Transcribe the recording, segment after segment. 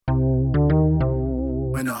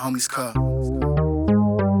When the homies call.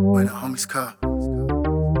 When the homies call.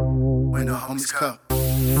 When the homies call.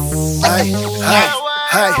 Hey, hey,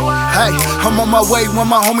 hey, hey. I'm on my way when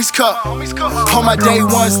my homies call. On my day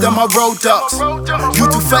ones, they're my road dogs. You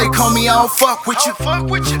too fake, homie, I don't fuck with you.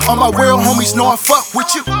 All my real homies know I fuck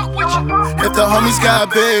with you. If the homies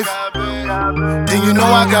got beef, then you know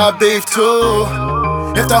I got beef too.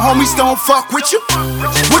 If the homies don't fuck with you,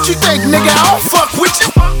 what you think, nigga? I don't fuck with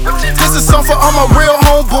you. This is song for all my real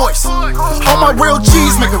homeboys. All my real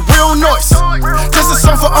G's make a real noise. This is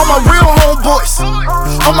song for all my real homeboys.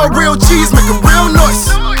 All my real G's make a real noise.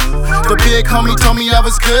 The big homie told me I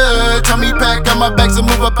was good. Told me pack up my bags and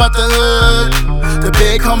move up out the hood. The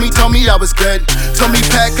big homie told me I was good. Told me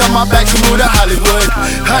pack up my bags and move to Hollywood.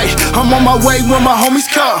 Hey, I'm on my way when my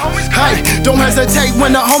homies call. Hey, don't hesitate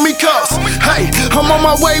when the homie calls. Hey, I'm on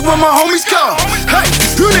my way when my homies call. Hey,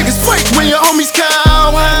 you niggas fake when your homies call.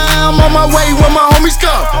 I'm on my way when my homies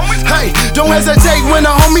call. Hey, don't hesitate when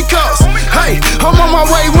the homie calls. Hey, I'm on my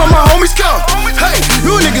way when my homies call. Hey,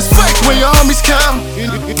 you niggas fake when your homies call.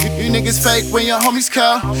 You niggas fake when your homies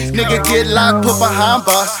call. Nigga get locked, put behind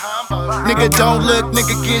bars. Nigga don't look,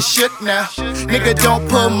 nigga get shook now. Nigga don't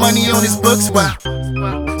put money on his books, wow.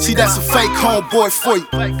 See, that's a fake homeboy for you.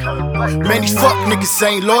 Man, these fuck niggas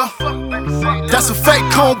ain't loyal. That's a fake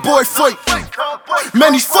homeboy for you.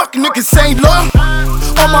 Man, these fuck niggas ain't loyal.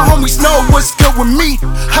 All my homies know what's good with me.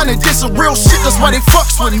 I done did some real shit, that's why they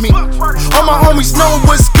fucks with me. All my homies know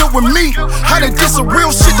what's good with me. I done did some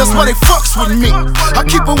real shit, that's why they fucks with me. I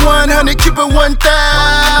keep it 100, keep it 1,000.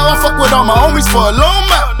 I fuck with all my homies for a long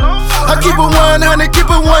while. I keep it 100, keep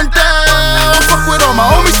it 1,000. I fuck with all my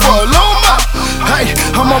homies for a long while. Hey,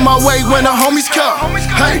 I'm on my way when the homies call.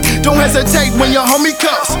 Hey, don't hesitate when your homie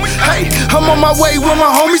calls. Hey, I'm on my way when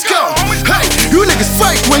my homies call. Hey, you niggas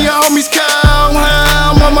fake when your homies call.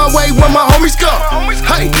 I'm on my way when my homies call.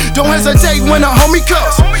 Hey, don't hesitate when the homie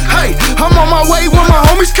calls. Hey, I'm on my way when my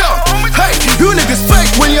homies call. Hey, you niggas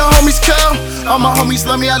fake when your homies call. All my homies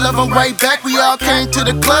love me, I love them right back. We all came to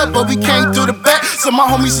the club, but we came through the back. Some my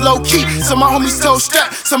homies low key, some my homies toe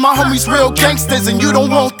strap. Some my homies real gangsters and you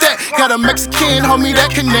don't want that. Got a Mexican homie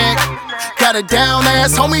that connect. Got a down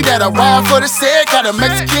ass homie that I ride for the set. Got a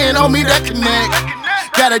Mexican homie that connect.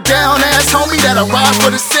 Got a down ass homie that I ride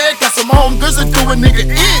for the set. Got some homegirls that do a nigga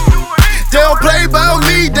in. They don't play about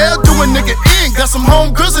me, they'll do a nigga in. Got some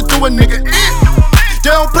homegirls that do a nigga in. They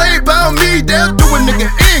don't play about me, they'll do a nigga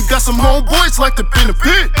in. Got some homeboys like to be in a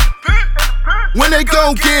pit. When they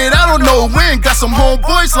gon' get, I don't know when. Got some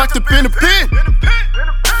homeboys like to be in a pit.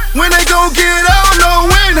 When they gon' get, I don't know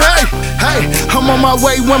when. Hey, hey, I'm on my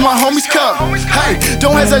way when my homies call. Hey,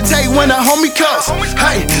 don't hesitate when the homie calls.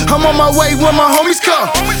 Hey, I'm on my way when my homies call.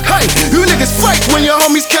 Hey, you niggas fake when your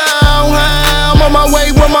homies call. I'm on my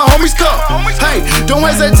way when my homies call. Hey, don't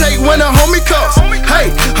hesitate when the homie calls.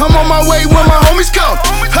 Hey, I'm on my way when my homies call.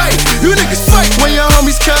 Hey, you niggas fake when your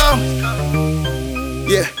homies call.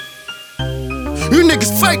 Yeah, you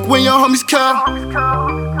niggas fake when your homies call.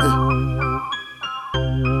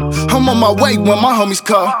 I'm on my way when my homies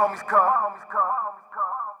call.